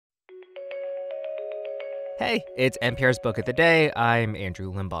Hey, it's NPR's Book of the Day. I'm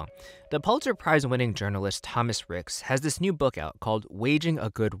Andrew Limbaugh. The Pulitzer Prize-winning journalist Thomas Ricks has this new book out called Waging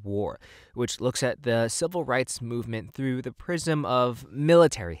a Good War, which looks at the civil rights movement through the prism of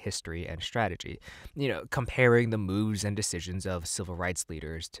military history and strategy. Comparing the moves and decisions of civil rights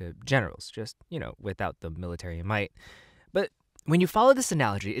leaders to generals, just, without the military might. But when you follow this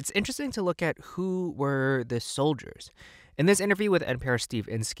analogy, it's interesting to look at who were the soldiers. In this interview with NPR's Steve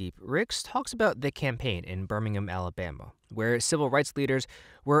Inskeep, Ricks talks about the campaign in Birmingham, Alabama, where civil rights leaders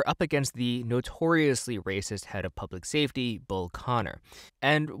were up against the notoriously racist head of public safety, Bull Connor.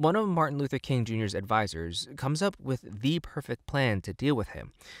 And one of Martin Luther King Jr.'s advisors comes up with the perfect plan to deal with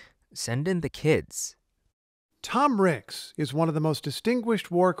him. Send in the kids. Tom Ricks is one of the most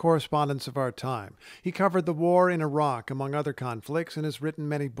distinguished war correspondents of our time. He covered the war in Iraq, among other conflicts, and has written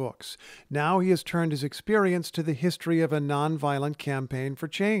many books. Now he has turned his experience to the history of a nonviolent campaign for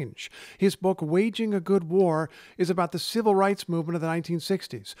change. His book, Waging a Good War, is about the civil rights movement of the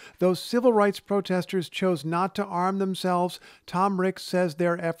 1960s. Those civil rights protesters chose not to arm themselves. Tom Ricks says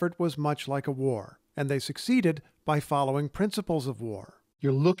their effort was much like a war, and they succeeded by following principles of war.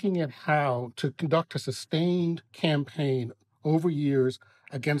 You're looking at how to conduct a sustained campaign over years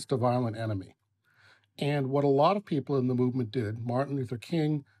against a violent enemy. And what a lot of people in the movement did, Martin Luther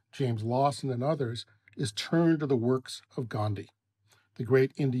King, James Lawson, and others, is turn to the works of Gandhi, the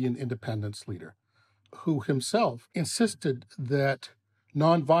great Indian independence leader, who himself insisted that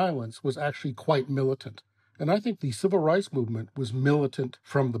nonviolence was actually quite militant. And I think the civil rights movement was militant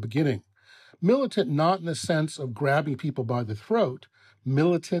from the beginning. Militant not in the sense of grabbing people by the throat,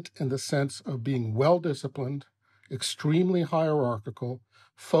 militant in the sense of being well-disciplined, extremely hierarchical,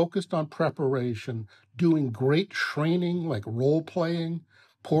 focused on preparation, doing great training like role-playing,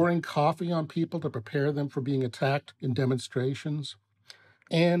 pouring coffee on people to prepare them for being attacked in demonstrations,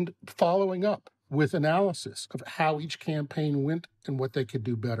 and following up with analysis of how each campaign went and what they could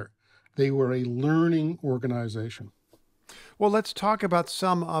do better. They were a learning organization. Well, let's talk about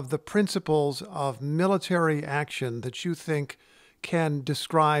some of the principles of military action that you think can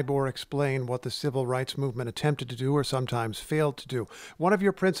describe or explain what the civil rights movement attempted to do or sometimes failed to do. One of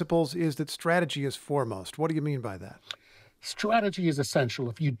your principles is that strategy is foremost. What do you mean by that? Strategy is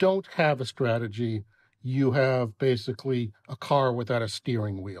essential. If you don't have a strategy, you have basically a car without a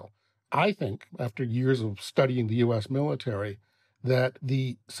steering wheel. I think, after years of studying the U.S. military, that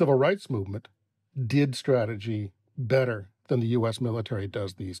the civil rights movement did strategy better than the U.S. military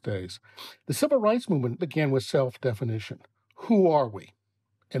does these days. The civil rights movement began with self-definition. Who are we,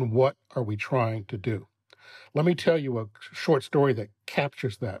 and what are we trying to do? Let me tell you a short story that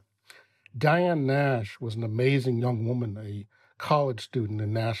captures that. Diane Nash was an amazing young woman, a college student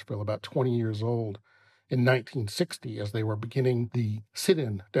in Nashville, about 20 years old, in 1960, as they were beginning the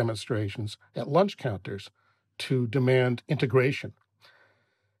sit-in demonstrations at lunch counters to demand integration.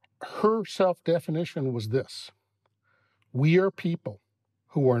 Her self-definition was this: we are people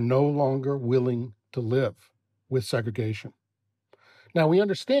who are no longer willing to live with segregation. Now, we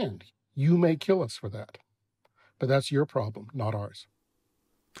understand you may kill us for that, but that's your problem, not ours.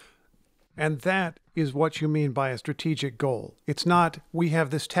 And that is what you mean by a strategic goal. It's not, we have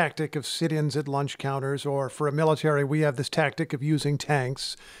this tactic of sit-ins at lunch counters, or for a military, we have this tactic of using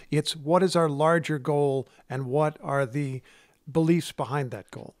tanks. It's what is our larger goal and what are the beliefs behind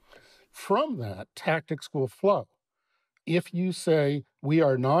that goal? From that, tactics will flow. If you say, we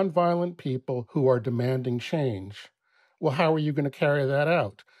are nonviolent people who are demanding change, well, how are you going to carry that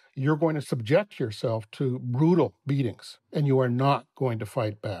out? You're going to subject yourself to brutal beatings, and you are not going to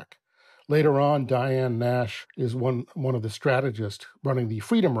fight back. Later on, Diane Nash is one of the strategists running the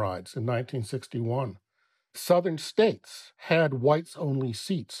Freedom Rides in 1961. Southern states had whites-only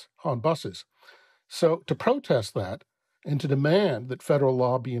seats on buses. So to protest that and to demand that federal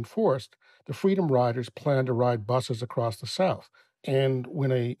law be enforced, the Freedom Riders planned to ride buses across the South. And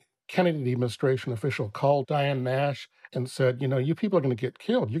when a Kennedy administration official called Diane Nash and said, you people are going to get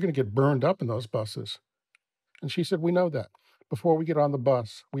killed. You're going to get burned up in those buses. And she said, we know that. Before we get on the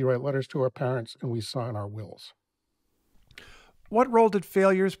bus, we write letters to our parents and we sign our wills. What role did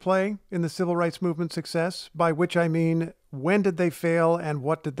failures play in the civil rights movement's success? By which I mean, when did they fail and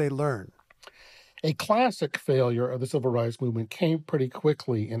what did they learn? A classic failure of the civil rights movement came pretty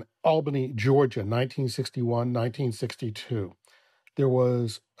quickly in Albany, Georgia, 1961, 1962. There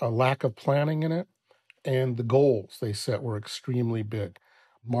was a lack of planning in it, and the goals they set were extremely big.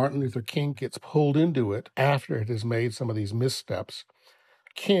 Martin Luther King gets pulled into it after it has made some of these missteps.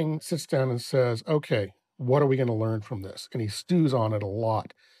 King sits down and says, okay, what are we going to learn from this? And he stews on it a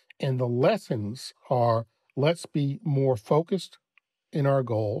lot. And the lessons are, let's be more focused in our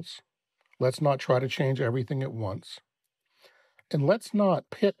goals. Let's not try to change everything at once. And let's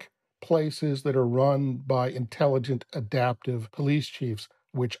not pick places that are run by intelligent, adaptive police chiefs,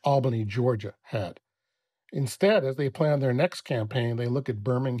 which Albany, Georgia had. Instead, as they plan their next campaign, they look at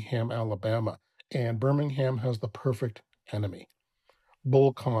Birmingham, Alabama, and Birmingham has the perfect enemy.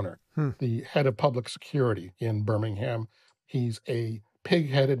 Bull Connor, the head of public security in Birmingham. He's a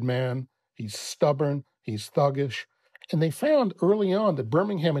pig-headed man. He's stubborn. He's thuggish. And they found early on that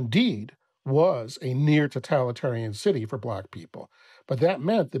Birmingham indeed was a near totalitarian city for Black people. But that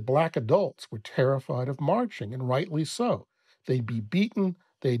meant that Black adults were terrified of marching, and rightly so. They'd be beaten.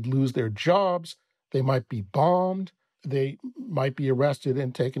 They'd lose their jobs. They might be bombed. They might be arrested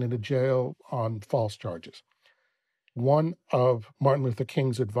and taken into jail on false charges. One of Martin Luther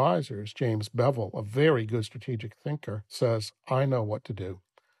King's advisors, James Bevel, a very good strategic thinker, says, I know what to do.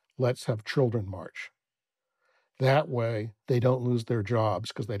 Let's have children march. That way, they don't lose their jobs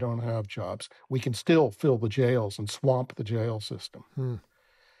because they don't have jobs. We can still fill the jails and swamp the jail system.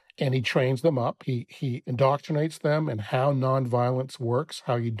 And he trains them up. He indoctrinates them in how nonviolence works,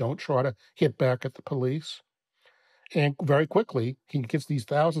 how you don't try to hit back at the police. And very quickly, he gets these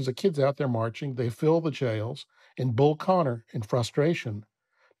thousands of kids out there marching. They fill the jails. And Bull Connor, in frustration,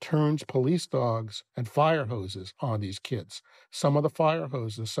 turns police dogs and fire hoses on these kids. Some of the fire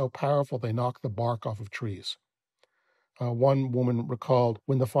hoses so powerful they knock the bark off of trees. One woman recalled,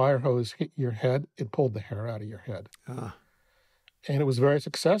 when the fire hose hit your head, it pulled the hair out of your head. And it was very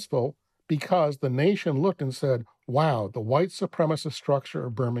successful because the nation looked and said, wow, the white supremacist structure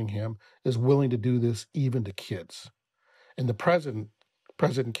of Birmingham is willing to do this even to kids. And the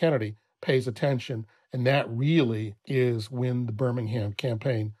President Kennedy, pays attention, and that really is when the Birmingham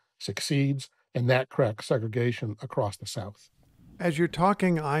campaign succeeds, and that cracks segregation across the South. As you're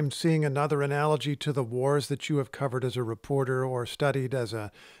talking, I'm seeing another analogy to the wars that you have covered as a reporter or studied as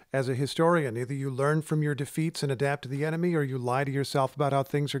a historian. Either you learn from your defeats and adapt to the enemy, or you lie to yourself about how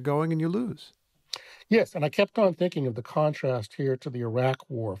things are going and you lose. Yes, and I kept on thinking of the contrast here to the Iraq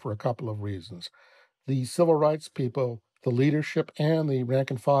War for a couple of reasons. The civil rights people, the leadership, and the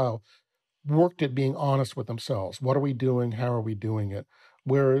rank and file worked at being honest with themselves. What are we doing? How are we doing it?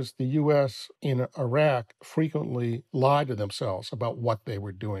 Whereas the U.S. in Iraq frequently lied to themselves about what they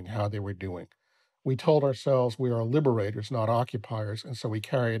were doing, how they were doing. We told ourselves we are liberators, not occupiers, and so we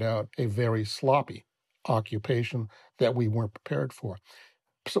carried out a very sloppy occupation that we weren't prepared for.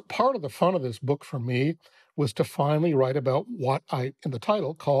 So part of the fun of this book for me was to finally write about what I, in the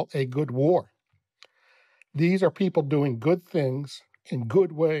title, call a good war. These are people doing good things in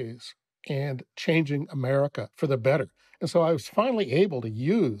good ways and changing America for the better. And so I was finally able to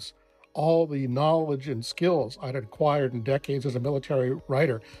use all the knowledge and skills I'd acquired in decades as a military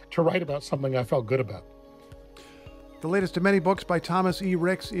writer to write about something I felt good about. The latest of many books by Thomas E.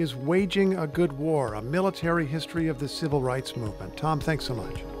 Ricks is Waging a Good War, a military history of the civil rights movement. Tom, thanks so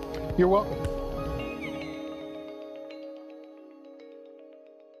much. You're welcome.